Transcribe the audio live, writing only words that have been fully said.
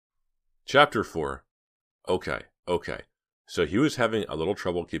Chapter 4. Okay. So he was having a little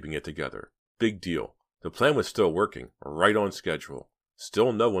trouble keeping it together. Big deal. The plan was still working, right on schedule.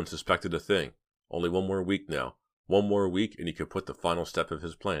 Still no one suspected a thing. Only one more week now. One more week and he could put the final step of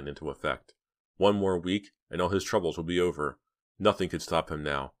his plan into effect. One more week and all his troubles would be over. Nothing could stop him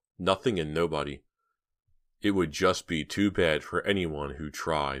now. Nothing and nobody. It would just be too bad for anyone who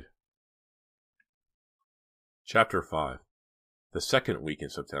tried. Chapter 5. The second week in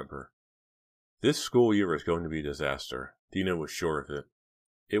September. This school year was going to be a disaster. Dina was sure of it.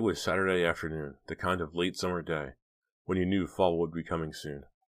 It was Saturday afternoon, the kind of late summer day, when you knew fall would be coming soon.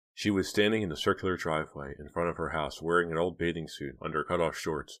 She was standing in the circular driveway in front of her house wearing an old bathing suit under cut-off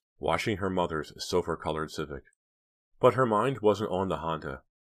shorts, washing her mother's silver-colored Civic. But her mind wasn't on the Honda.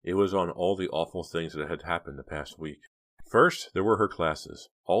 It was on all the awful things that had happened the past week. First, there were her classes.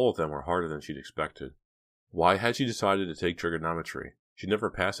 All of them were harder than she'd expected. Why had she decided to take trigonometry? She'd never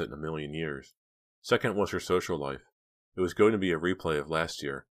pass it in a million years. Second was her social life. It was going to be a replay of last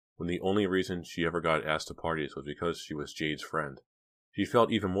year, when the only reason she ever got asked to parties was because she was Jade's friend. She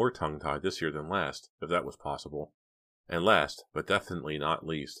felt even more tongue-tied this year than last, if that was possible. And last, but definitely not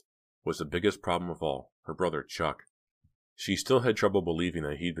least, was the biggest problem of all, her brother Chuck. She still had trouble believing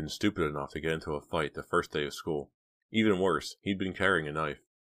that he'd been stupid enough to get into a fight the first day of school. Even worse, he'd been carrying a knife.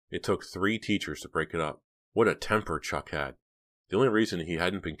 It took 3 teachers to break it up. What a temper Chuck had. The only reason he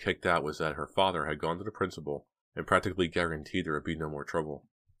hadn't been kicked out was that her father had gone to the principal and practically guaranteed there would be no more trouble.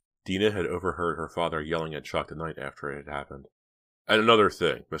 Dina had overheard her father yelling at Chuck the night after it had happened. And another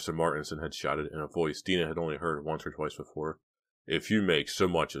thing, Mr. Martinson had shouted in a voice Dina had only heard once or twice before. If you make so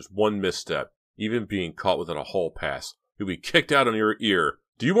much as one misstep, even being caught without a hall pass, you'll be kicked out on your ear.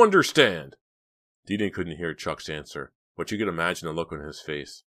 Do you understand? Dina couldn't hear Chuck's answer, but you could imagine the look on his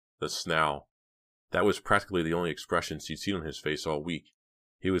face. The scowl. That was practically the only expression she'd seen on his face all week.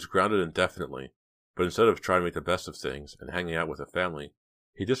 He was grounded indefinitely, but instead of trying to make the best of things and hanging out with the family,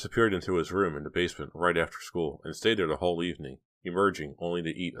 he disappeared into his room in the basement right after school and stayed there the whole evening, emerging only to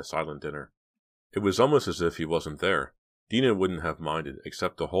eat a silent dinner. It was almost as if he wasn't there. Dina wouldn't have minded,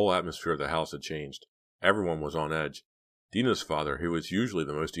 except the whole atmosphere of the house had changed. Everyone was on edge. Dina's father, who was usually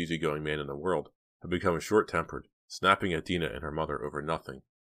the most easygoing man in the world, had become short-tempered, snapping at Dina and her mother over nothing.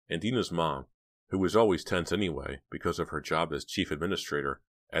 And Dina's mom, who was always tense anyway because of her job as chief administrator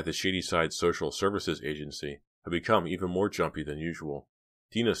at the Shadyside Social Services Agency, had become even more jumpy than usual.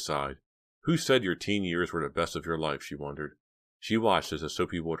 Dina sighed. Who said your teen years were the best of your life, she wondered. She watched as the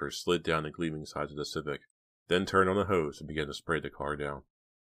soapy water slid down the gleaming sides of the Civic, then turned on the hose and began to spray the car down.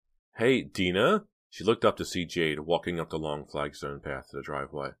 Hey, Dina! She looked up to see Jade walking up the long flagstone path to the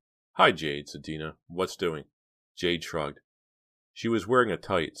driveway. Hi, Jade, said Dina. What's doing? Jade shrugged. She was wearing a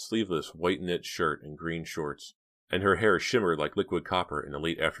tight, sleeveless, white knit shirt and green shorts, and her hair shimmered like liquid copper in the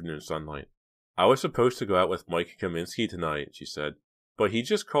late afternoon sunlight. I was supposed to go out with Mike Kaminsky tonight, she said, but he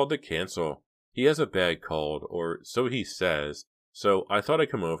just called to cancel. He has a bad cold, or so he says, so I thought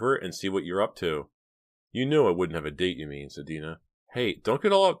I'd come over and see what you're up to. You knew I wouldn't have a date, you mean, said Dina. Hey, don't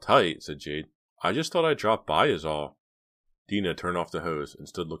get all uptight, said Jade. I just thought I'd drop by is all. Dina turned off the hose and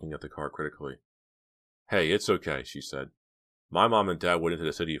stood looking at the car critically. Hey, it's okay, she said. My mom and dad went into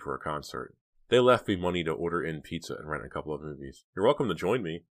the city for a concert. They left me money to order in pizza and rent a couple of movies. You're welcome to join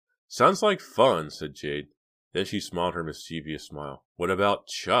me. Sounds like fun, said Jade. Then she smiled her mischievous smile. What about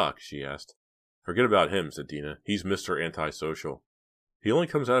Chuck? She asked. Forget about him, said Dina. He's Mr. Antisocial. He only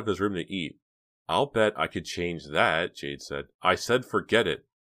comes out of his room to eat. I'll bet I could change that, Jade said. I said forget it.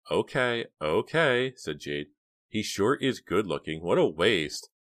 Okay, said Jade. He sure is good looking. What a waste.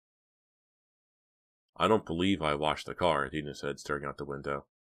 I don't believe I washed the car, Dina said, staring out the window.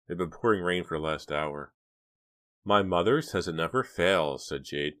 It'd been pouring rain for the last hour. My mother says it never fails, said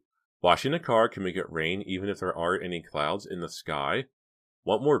Jade. Washing the car can make it rain even if there aren't any clouds in the sky.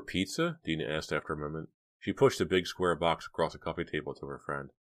 Want more pizza? Dina asked after a moment. She pushed a big square box across the coffee table to her friend.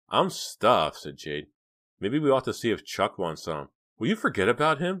 I'm stuffed, said Jade. Maybe we ought to see if Chuck wants some. Will you forget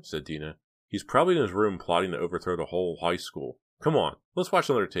about him? Said Dina. He's probably in his room plotting to overthrow the whole high school. Come on, let's watch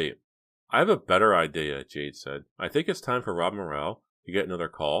another tape. I have a better idea, Jade said. I think it's time for Rob Morrell to get another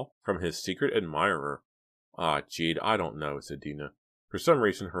call from his secret admirer. Ah, Jade, I don't know, said Dina. For some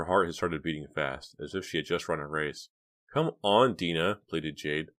reason, her heart had started beating fast, as if she had just run a race. Come on, Dina, pleaded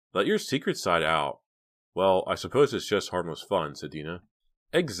Jade. Let your secret side out. Well, I suppose it's just harmless fun, said Dina.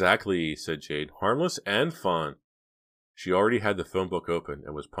 Exactly, said Jade. Harmless and fun. She already had the phone book open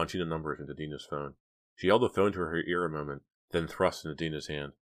and was punching the numbers into Dina's phone. She held the phone to her ear a moment, then thrust into Dina's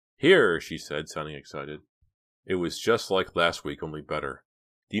hand. Here, she said, sounding excited. It was just like last week, only better.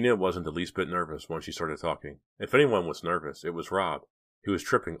 Dina wasn't the least bit nervous when she started talking. If anyone was nervous, it was Rob. He was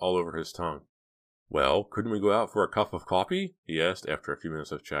tripping all over his tongue. Well, couldn't we go out for a cup of coffee? He asked after a few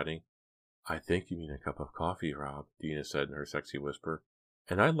minutes of chatting. I think you mean a cup of coffee, Rob, Dina said in her sexy whisper.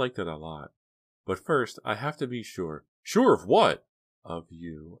 And I like that a lot. But first, I have to be sure. Sure of what? Of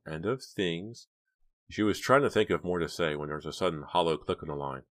you and of things. She was trying to think of more to say when there was a sudden hollow click on the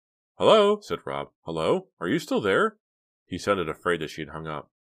line. Hello, said Rob. Hello? Are you still there? He sounded afraid that she had hung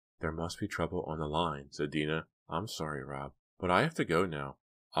up. There must be trouble on the line, said Dina. I'm sorry, Rob, but I have to go now.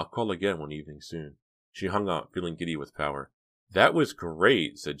 I'll call again one evening soon. She hung up, feeling giddy with power. That was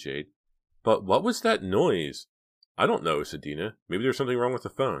great, said Jade. But what was that noise? I don't know, said Dina. Maybe there's something wrong with the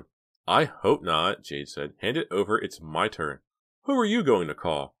phone. I hope not, Jade said. Hand it over, it's my turn. Who are you going to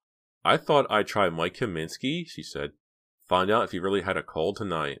call? I thought I'd try Mike Kaminsky, she said. Find out if he really had a cold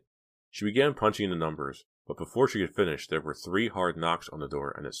tonight. She began punching the numbers, but before she could finish, there were 3 hard knocks on the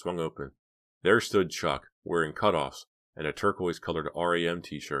door, and it swung open. There stood Chuck, wearing cutoffs and a turquoise-colored RAM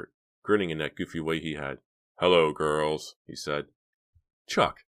t-shirt, grinning in that goofy way he had. Hello, girls, he said.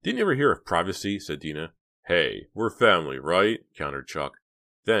 Chuck, didn't you ever hear of privacy? Said Dina. Hey, we're family, right? Countered Chuck.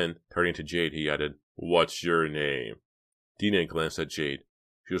 Then, turning to Jade, he added, What's your name? Dina glanced at Jade.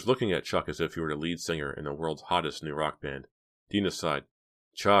 She was looking at Chuck as if he were the lead singer in the world's hottest new rock band. Dina sighed.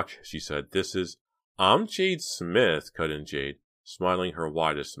 Chuck, she said, I'm Jade Smith, cut in Jade, smiling her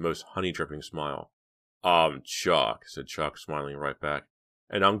widest, most honey-dripping smile. I'm Chuck, said Chuck, smiling right back.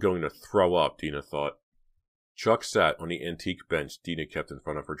 And I'm going to throw up, Dina thought. Chuck sat on the antique bench Dina kept in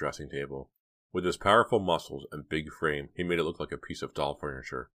front of her dressing table. With his powerful muscles and big frame, he made it look like a piece of doll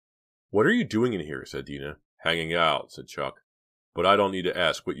furniture. What are you doing in here? Said Dina. Hanging out, said Chuck. But I don't need to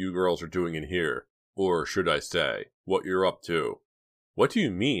ask what you girls are doing in here. Or should I say, what you're up to. What do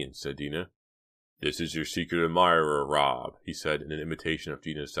you mean? Said Dina. This is your secret admirer, Rob, he said in an imitation of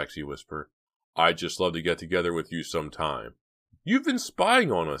Dina's sexy whisper. I'd just love to get together with you sometime. You've been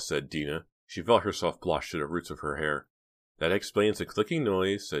spying on us, said Dina. She felt herself blush to the roots of her hair. That explains the clicking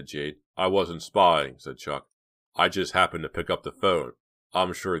noise, said Jade. I wasn't spying, said Chuck. I just happened to pick up the phone.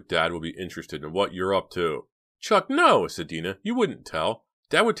 I'm sure Dad will be interested in what you're up to. Chuck, no, said Dina. You wouldn't tell.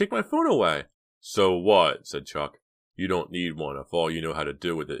 Dad would take my phone away. So what, said Chuck. You don't need one if all you know how to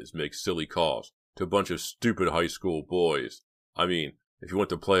do with it is make silly calls to a bunch of stupid high school boys. I mean, if you want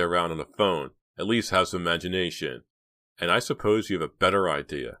to play around on the phone, at least have some imagination. And I suppose you have a better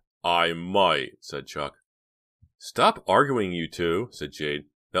idea. I might, said Chuck. Stop arguing, you two, said Jade,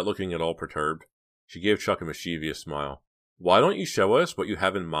 not looking at all perturbed. She gave Chuck a mischievous smile. Why don't you show us what you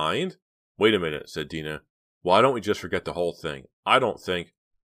have in mind? Wait a minute, said Dina. Why don't we just forget the whole thing? I don't think...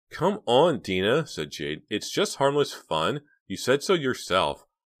 Come on, Dina, said Jade. It's just harmless fun. You said so yourself.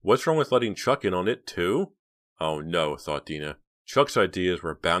 What's wrong with letting Chuck in on it, too? Oh, no, thought Dina. Chuck's ideas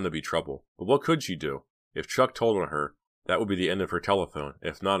were bound to be trouble. But what could she do? If Chuck told on her, that would be the end of her telephone,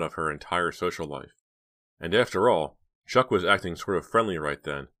 if not of her entire social life. And after all, Chuck was acting sort of friendly right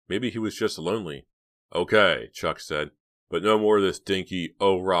then. Maybe he was just lonely. Okay, Chuck said. But no more of this dinky,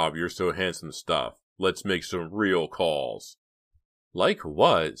 oh Rob, you're so handsome stuff. Let's make some real calls. Like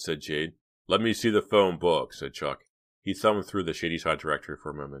what? Said Jade. Let me see the phone book, said Chuck. He thumbed through the Shadyside directory for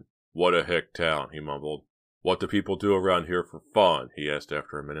a moment. What a hick town, he mumbled. What do people do around here for fun? He asked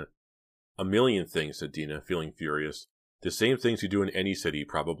after a minute. A million things, said Dina, feeling furious. The same things you do in any city,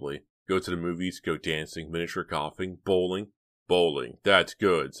 probably. Go to the movies, go dancing, miniature golfing, bowling. Bowling, that's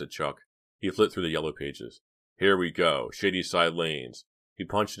good, said Chuck. He flipped through the yellow pages. Here we go, Shadyside Lanes. He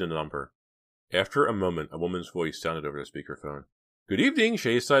punched in a number. After a moment, a woman's voice sounded over the speakerphone. Good evening,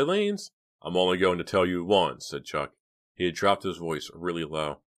 Shadyside Lanes. I'm only going to tell you once, said Chuck. He had dropped his voice really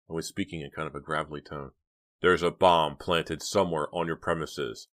low and was speaking in kind of a gravelly tone. There's a bomb planted somewhere on your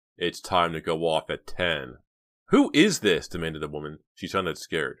premises. It's time to go off at 10. Who is this? Demanded the woman. She sounded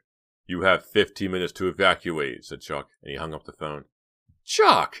scared. You have 15 minutes to evacuate, said Chuck, and he hung up the phone.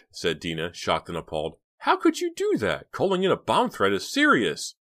 Chuck, said Dina, shocked and appalled. How could you do that? Calling in a bomb threat is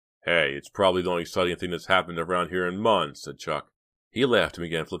serious. Hey, it's probably the only exciting thing that's happened around here in months, said Chuck. He laughed and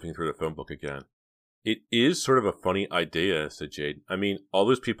began flipping through the phone book again. It is sort of a funny idea, said Jade. I mean, all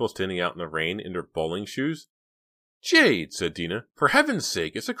those people standing out in the rain in their bowling shoes. Jade, said Dina, for heaven's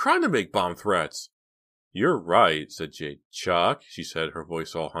sake, it's a crime to make bomb threats. You're right, said Jade. Chuck, she said, her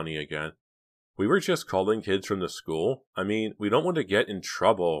voice all honey again. We were just calling kids from the school. I mean, we don't want to get in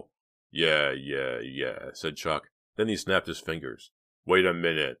trouble. Yeah, said Chuck. Then he snapped his fingers. Wait a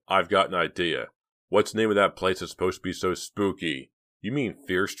minute, I've got an idea. What's the name of that place that's supposed to be so spooky? You mean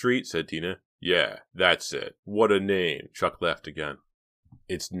Fear Street, said Dina. Yeah, that's it. What a name. Chuck laughed again.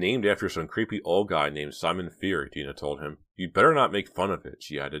 It's named after some creepy old guy named Simon Fear, Dina told him. You'd better not make fun of it,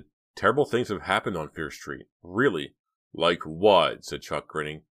 she added. Terrible things have happened on Fear Street. Really. Like what? Said Chuck,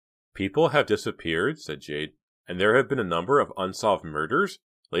 grinning. People have disappeared, said Jade, and there have been a number of unsolved murders.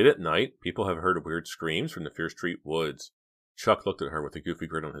 Late at night, people have heard weird screams from the Fear Street woods. Chuck looked at her with a goofy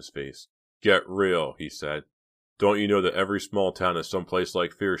grin on his face. Get real, he said. Don't you know that every small town is someplace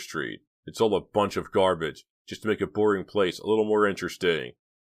like Fear Street? It's all a bunch of garbage, just to make a boring place a little more interesting.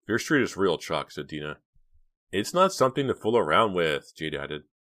 Fear Street is real, Chuck, said Dina. It's not something to fool around with, Jade added.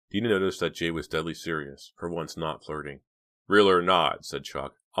 Dina noticed that Jade was deadly serious, for once not flirting. Real or not, said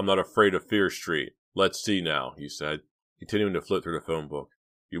Chuck. I'm not afraid of Fear Street. Let's see now, he said, continuing to flip through the phone book.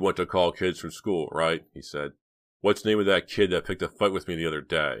 You want to call kids from school, right? He said. What's the name of that kid that picked a fight with me the other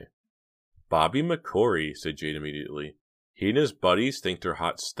day? Bobby McCory, said Jade immediately. He and his buddies think they're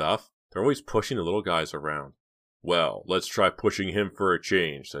hot stuff. They're always pushing the little guys around. Well, let's try pushing him for a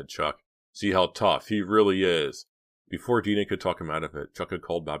change, said Chuck. See how tough he really is. Before Dina could talk him out of it, Chuck had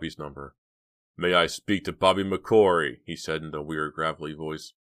called Bobby's number. May I speak to Bobby McCory? He said in a weird, gravelly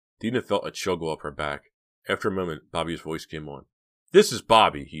voice. Dina felt a chill go up her back. After a moment, Bobby's voice came on. This is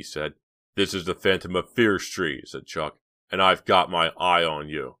Bobby, he said. This is the Phantom of Fear Street, said Chuck, and I've got my eye on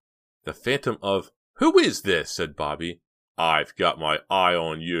you. The Phantom of... Who is this? Said Bobby. I've got my eye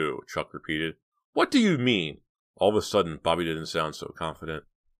on you, Chuck repeated. What do you mean? All of a sudden, Bobby didn't sound so confident.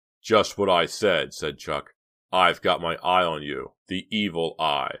 Just what I said, said Chuck. I've got my eye on you, the evil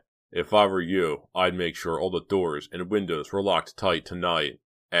eye. If I were you, I'd make sure all the doors and windows were locked tight tonight,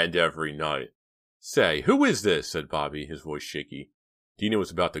 and every night. Say, who is this? Said Bobby, his voice shaky. Dina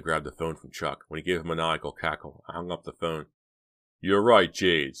was about to grab the phone from Chuck when he gave a maniacal cackle and hung up the phone. You're right,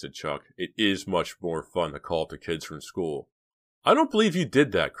 Jade, said Chuck. It is much more fun to call to kids from school. I don't believe you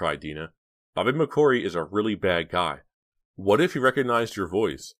did that, cried Dina. Bobby McCory is a really bad guy. What if he recognized your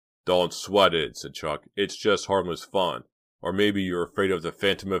voice? Don't sweat it, said Chuck. It's just harmless fun. Or maybe you're afraid of the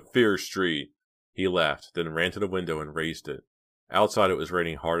Phantom of Fear Street. He laughed, then ran to the window and raised it. Outside it was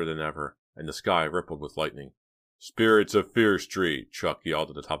raining harder than ever, and the sky rippled with lightning. Spirits of Fear Street, Chuck yelled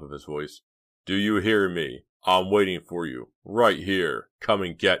at the top of his voice. Do you hear me? I'm waiting for you. Right here. Come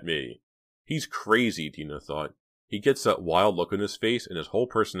and get me. He's crazy, Dina thought. He gets that wild look on his face and his whole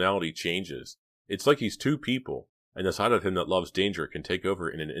personality changes. It's like he's two people, and the side of him that loves danger can take over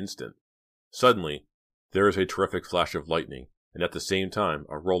in an instant. Suddenly, there is a terrific flash of lightning, and at the same time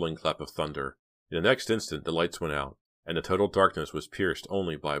a rolling clap of thunder. In the next instant the lights went out, and the total darkness was pierced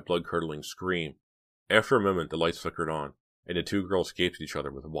only by a blood-curdling scream. After a moment the lights flickered on, and the two girls gaped at each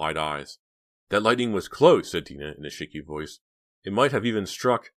other with wide eyes. That lightning was close, said Dina in a shaky voice. It might have even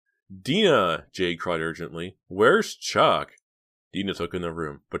struck... Dina! Jade cried urgently. Where's Chuck? Dina took in the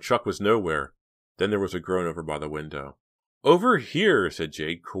room, but Chuck was nowhere. Then there was a groan over by the window. Over here, said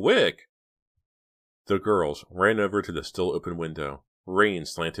Jade. Quick! The girls ran over to the still open window. Rain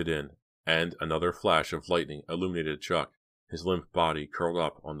slanted in, and another flash of lightning illuminated Chuck, his limp body curled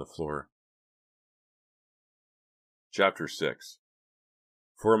up on the floor. Chapter 6.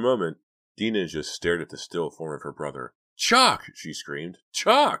 For a moment, Dina just stared at the still form of her brother. Chuck! She screamed.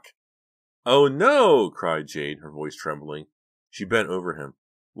 Chuck! Oh no! Cried Jade, her voice trembling. She bent over him.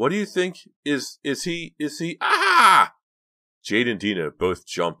 What do you think? Is he... Ah! Jade and Dina both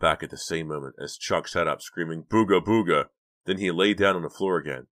jumped back at the same moment as Chuck sat up screaming, Booga booga! Then he lay down on the floor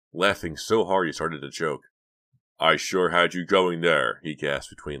again, laughing so hard he started to choke. I sure had you going there, he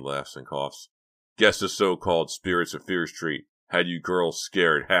gasped between laughs and coughs. Guess the so-called spirits of Fear Street had you girls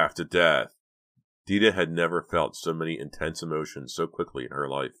scared half to death. Dina had never felt so many intense emotions so quickly in her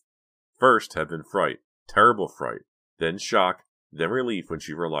life. First had been fright, terrible fright, then shock, then relief when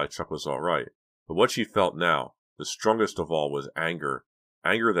she realized Chuck was all right. But what she felt now, the strongest of all, was anger.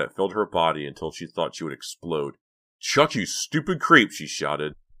 Anger that filled her body until she thought she would explode. Chuck, you stupid creep, she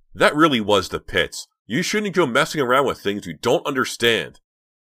shouted. That really was the pits. You shouldn't go messing around with things you don't understand.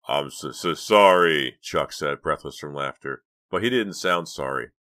 I'm so sorry, Chuck said, breathless from laughter. But he didn't sound sorry.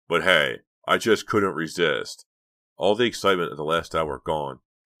 But hey, I just couldn't resist. All the excitement of the last hour gone.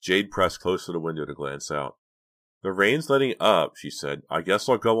 Jade pressed close to the window to glance out. The rain's letting up, she said. I guess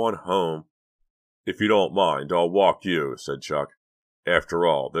I'll go on home. If you don't mind, I'll walk you, said Chuck. After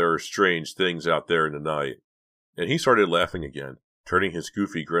all, there are strange things out there in the night. And he started laughing again, turning his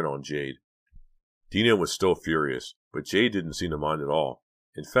goofy grin on Jade. Dina was still furious, but Jade didn't seem to mind at all.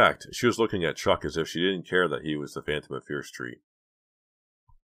 In fact, she was looking at Chuck as if she didn't care that he was the Phantom of Fear Street.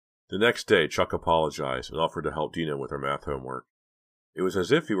 The next day, Chuck apologized and offered to help Dina with her math homework. It was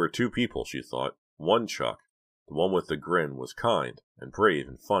as if he were two people, she thought. One Chuck, the one with the grin, was kind and brave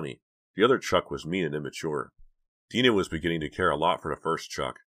and funny. The other Chuck was mean and immature. Dina was beginning to care a lot for the first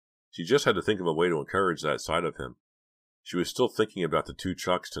Chuck. She just had to think of a way to encourage that side of him. She was still thinking about the two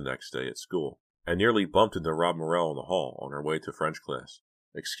Chucks the next day at school. and nearly bumped into Rob Morrell in the hall on her way to French class.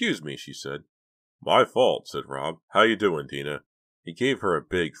 "Excuse me," she said. "My fault," said Rob. "How you doing, Dina?" He gave her a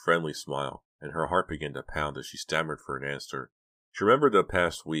big, friendly smile, and her heart began to pound as she stammered for an answer. She remembered the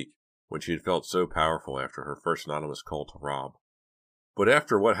past week, when she had felt so powerful after her first anonymous call to Rob. But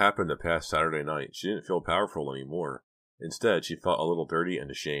after what happened the past Saturday night, she didn't feel powerful anymore. Instead, she felt a little dirty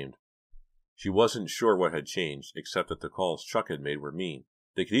and ashamed. She wasn't sure what had changed, except that the calls Chuck had made were mean.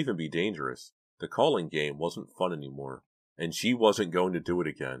 They could even be dangerous. The calling game wasn't fun anymore, and she wasn't going to do it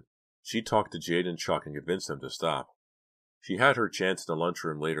again. She talked to Jade and Chuck and convinced them to stop. She had her chance in the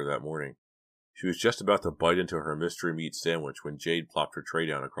lunchroom later that morning. She was just about to bite into her mystery meat sandwich when Jade plopped her tray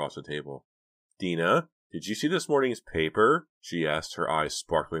down across the table. "Dina, did you see this morning's paper?" she asked, her eyes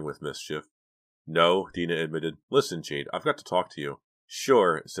sparkling with mischief. "No," Dina admitted. "Listen, Jade, I've got to talk to you."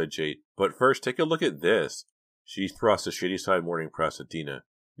 "Sure," said Jade, "but first take a look at this." She thrust the Shadyside Morning Press at Dina,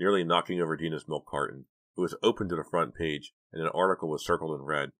 nearly knocking over Dina's milk carton. It was open to the front page, and an article was circled in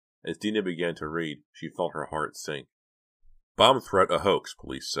red. As Dina began to read, she felt her heart sink. Bomb threat a hoax,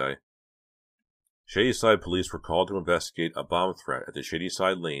 police say. Shadyside police were called to investigate a bomb threat at the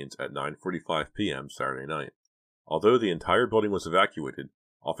Shadyside Lanes at 9:45 p.m. Saturday night. Although the entire building was evacuated,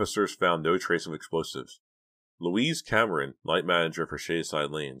 officers found no trace of explosives. Louise Cameron, night manager for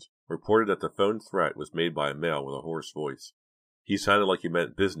Shadyside Lanes, reported that the phone threat was made by a male with a hoarse voice. He sounded like he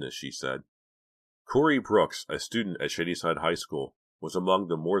meant business, she said. Corey Brooks, a student at Shadyside High School, was among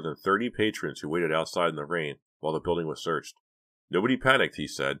the more than 30 patrons who waited outside in the rain while the building was searched. "Nobody panicked," he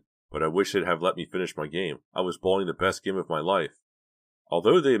said, "but I wish they'd have let me finish my game. I was bowling the best game of my life."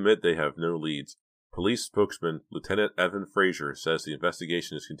 Although they admit they have no leads, police spokesman Lieutenant Evan Frazier says the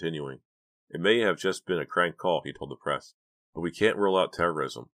investigation is continuing. "It may have just been a crank call," he told the press, "but we can't rule out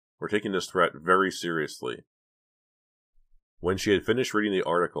terrorism. We're taking this threat very seriously." When she had finished reading the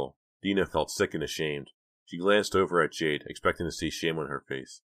article, Dina felt sick and ashamed. She glanced over at Jade, expecting to see shame on her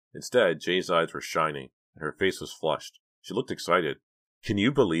face. Instead, Jade's eyes were shining, and her face was flushed. She looked excited. "Can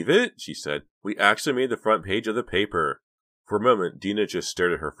you believe it?" she said. "We actually made the front page of the paper." For a moment, Dina just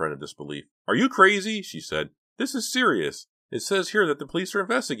stared at her friend in disbelief. "Are you crazy?" she said. "This is serious. It says here that the police are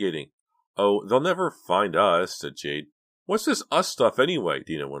investigating." "Oh, they'll never find us," said Jade. "What's this us stuff anyway?"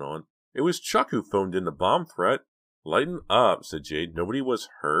 Dina went on. "It was Chuck who phoned in the bomb threat." "Lighten up," said Jade. "Nobody was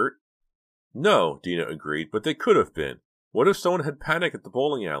hurt." "No," Dina agreed, "but they could have been. What if someone had panicked at the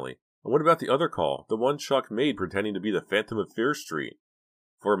bowling alley? And what about the other call, the one Chuck made pretending to be the Phantom of Fear Street?"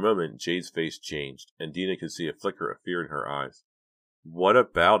 For a moment, Jade's face changed, and Dina could see a flicker of fear in her eyes. "What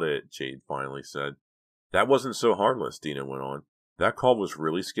about it?" Jade finally said. "That wasn't so harmless," Dina went on. "That call was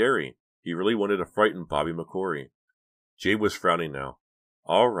really scary. He really wanted to frighten Bobby McCory." Jade was frowning now.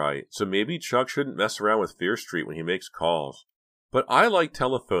 "All right, so maybe Chuck shouldn't mess around with Fear Street when he makes calls." "But I like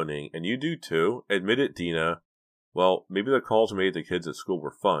telephoning, and you do too. Admit it, Dina." "Well, maybe the calls made the kids at school were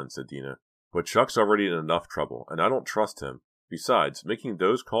fun," said Dina. "But Chuck's already in enough trouble, and I don't trust him. Besides, making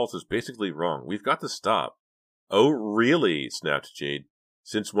those calls is basically wrong. We've got to stop." "Oh, really?" snapped Jade.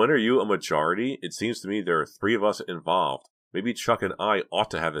 "Since when are you a majority? It seems to me there are 3 of us involved. Maybe Chuck and I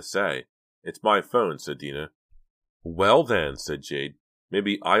ought to have a say." "It's my phone," said Dina. "Well then," said Jade,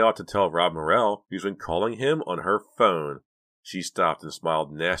 "maybe I ought to tell Rob Morrell who's been calling him on her phone." She stopped and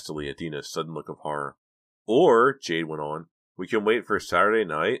smiled nastily at Dina's sudden look of horror. "Or," Jade went on, "we can wait for Saturday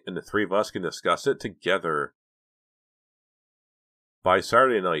night and the 3 of us can discuss it together." By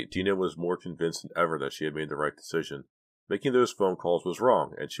Saturday night, Dina was more convinced than ever that she had made the right decision. Making those phone calls was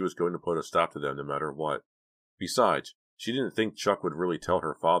wrong, and she was going to put a stop to them no matter what. Besides, she didn't think Chuck would really tell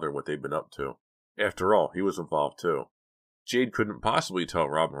her father what they'd been up to. After all, he was involved too. Jade couldn't possibly tell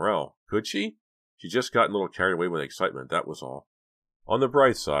Rob Morrell, could she? She just got a little carried away with excitement, that was all. On the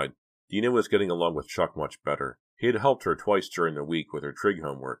bright side, Dina was getting along with Chuck much better. He had helped her twice during the week with her trig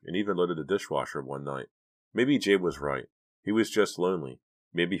homework, and even loaded the dishwasher one night. Maybe Jade was right. He was just lonely.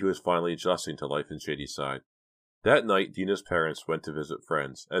 Maybe he was finally adjusting to life in Shadyside. That night, Dina's parents went to visit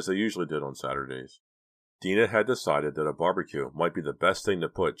friends, as they usually did on Saturdays. Dina had decided that a barbecue might be the best thing to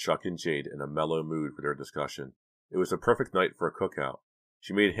put Chuck and Jade in a mellow mood for their discussion. It was a perfect night for a cookout.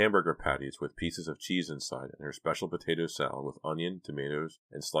 She made hamburger patties with pieces of cheese inside and her special potato salad with onion, tomatoes,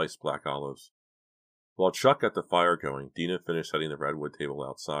 and sliced black olives. While Chuck got the fire going, Dina finished setting the redwood table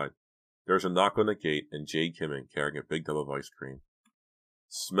outside. There was a knock on the gate and Jade came in carrying a big tub of ice cream.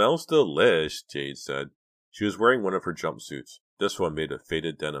 "Smells delish," Jade said. She was wearing one of her jumpsuits, this one made of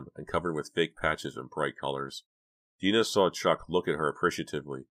faded denim and covered with fake patches in bright colors. Dina saw Chuck look at her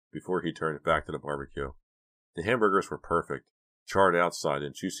appreciatively before he turned back to the barbecue. The hamburgers were perfect, charred outside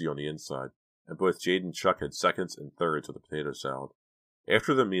and juicy on the inside, and both Jade and Chuck had seconds and thirds of the potato salad.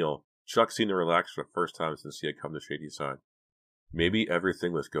 After the meal, Chuck seemed to relax for the first time since he had come to Shadyside. Maybe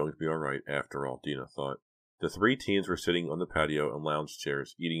everything was going to be alright after all, Dina thought. The three teens were sitting on the patio in lounge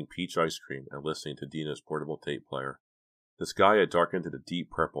chairs, eating peach ice cream and listening to Dina's portable tape player. The sky had darkened to the deep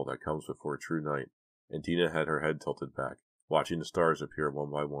purple that comes before a true night, and Dina had her head tilted back, watching the stars appear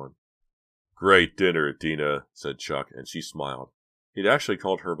one by one. "Great dinner, Dina," said Chuck, and she smiled. He'd actually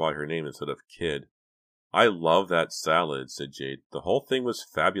called her by her name instead of kid. "I love that salad," said Jade. "The whole thing was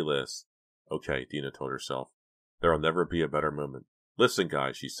fabulous." "Okay," Dina told herself. "There'll never be a better moment." "Listen,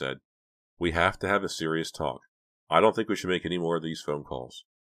 guys," she said. "We have to have a serious talk. I don't think we should make any more of these phone calls."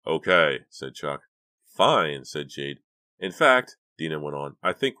 "Okay," said Chuck. "Fine," said Jade. "In fact," Dina went on,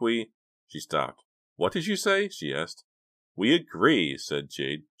 "I think we—" She stopped. "What did you say?" she asked. "We agree," said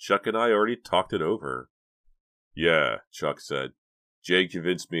Jade. "Chuck and I already talked it over." "Yeah," Chuck said. "Jade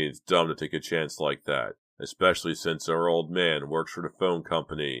convinced me it's dumb to take a chance like that, especially since our old man works for the phone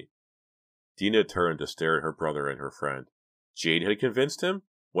company." Dina turned to stare at her brother and her friend. Jade had convinced him?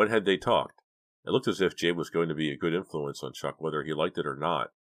 When had they talked? It looked as if Jade was going to be a good influence on Chuck, whether he liked it or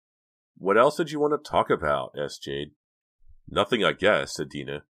not. "What else did you want to talk about?" asked Jade. "Nothing, I guess," said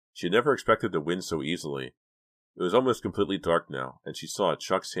Dina. She had never expected to win so easily. It was almost completely dark now, and she saw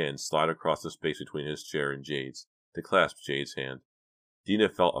Chuck's hand slide across the space between his chair and Jade's, to clasp Jade's hand. Dina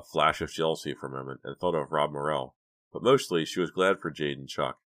felt a flash of jealousy for a moment and thought of Rob Morrell, but mostly she was glad for Jade and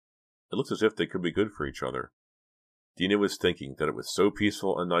Chuck. It looked as if they could be good for each other. Dina was thinking that it was so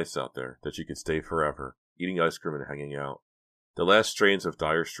peaceful and nice out there that she could stay forever, eating ice cream and hanging out. The last strains of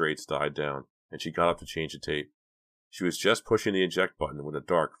Dire Straits died down, and she got up to change the tape. She was just pushing the eject button when a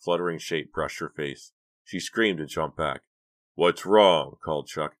dark, fluttering shape brushed her face. She screamed and jumped back. "What's wrong?" called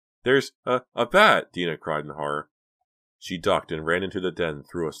Chuck. "There's a bat!" Dina cried in horror. She ducked and ran into the den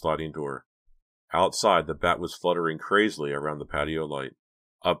through a sliding door. Outside, the bat was fluttering crazily around the patio light.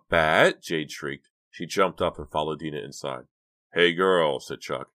 "A bat?" Jade shrieked. She jumped up and followed Dina inside. "Hey girl," said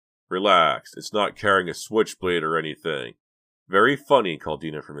Chuck. "Relax. It's not carrying a switchblade or anything." "Very funny," called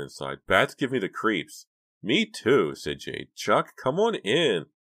Dina from inside. "Bats give me the creeps." "Me too," said Jade. "Chuck, come on in."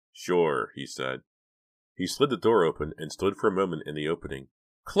 "Sure," he said. He slid the door open and stood for a moment in the opening.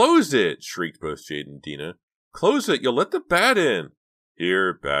 "Close it!" shrieked both Jade and Dina. "Close it! You'll let the bat in!"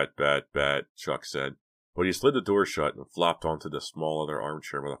 "Here, bat, bat, bat," Chuck said. But he slid the door shut and flopped onto the small other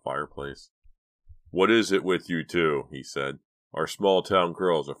armchair by the fireplace. "What is it with you two?" he said. "Our small-town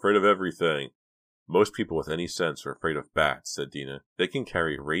girl's afraid of everything." "Most people with any sense are afraid of bats," said Dina. "They can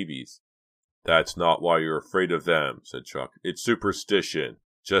carry rabies." "That's not why you're afraid of them," said Chuck. "It's superstition.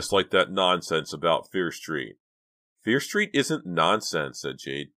 Just like that nonsense about Fear Street." "Fear Street isn't nonsense," said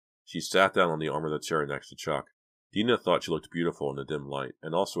Jade. She sat down on the arm of the chair next to Chuck. Dina thought she looked beautiful in the dim light,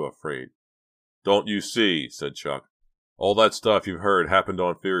 and also afraid. "Don't you see," said Chuck. "All that stuff you've heard happened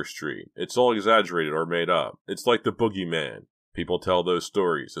on Fear Street. It's all exaggerated or made up. It's like the boogeyman. People tell those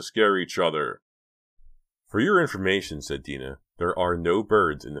stories to scare each other." "For your information," said Dina, "there are no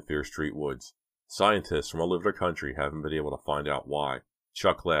birds in the Fear Street woods. Scientists from all over the country haven't been able to find out why."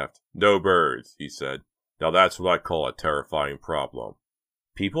 Chuck laughed. "No birds," he said. "Now that's what I call a terrifying problem."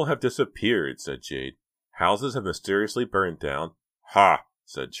 "People have disappeared," said Jade. "Houses have mysteriously burned down." "Ha!"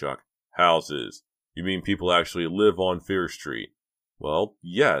 said Chuck. "Houses. You mean people actually live on Fear Street?" "Well,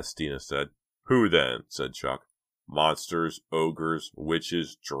 yes," Dina said. "Who then?" said Chuck. "Monsters, ogres,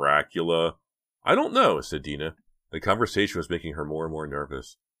 witches, Dracula?" "I don't know," said Dina. The conversation was making her more and more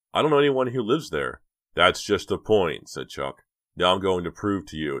nervous. "I don't know anyone who lives there." "That's just the point," said Chuck. "Now I'm going to prove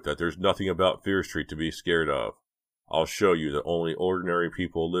to you that there's nothing about Fear Street to be scared of. I'll show you that only ordinary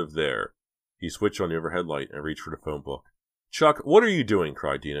people live there." He switched on the overhead light and reached for the phone book. "Chuck, what are you doing?"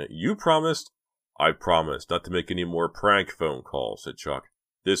 cried Dina. "You promised—" "I promised not to make any more prank phone calls," said Chuck.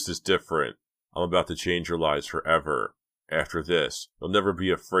 "This is different. I'm about to change your lives forever. After this, you'll never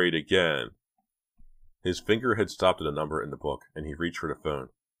be afraid again." His finger had stopped at a number in the book, and he reached for the phone.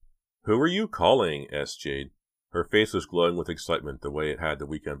 "Who are you calling?" asked Jade. Her face was glowing with excitement the way it had the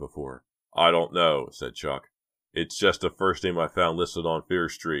weekend before. "I don't know," said Chuck. "It's just the first name I found listed on Fear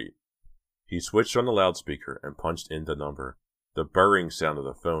Street." He switched on the loudspeaker and punched in the number. The burring sound of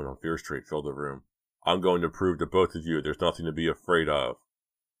the phone on Fear Street filled the room. "I'm going to prove to both of you there's nothing to be afraid of."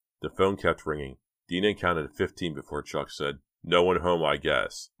 The phone kept ringing. Dina counted 15 before Chuck said, "No one home, I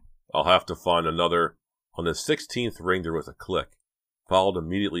guess. I'll have to find another." On the 16th ring there was a click, followed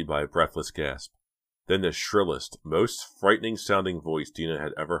immediately by a breathless gasp. Then the shrillest, most frightening-sounding voice Dina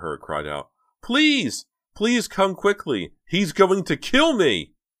had ever heard cried out, "Please! Please come quickly! He's going to kill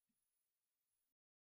me!"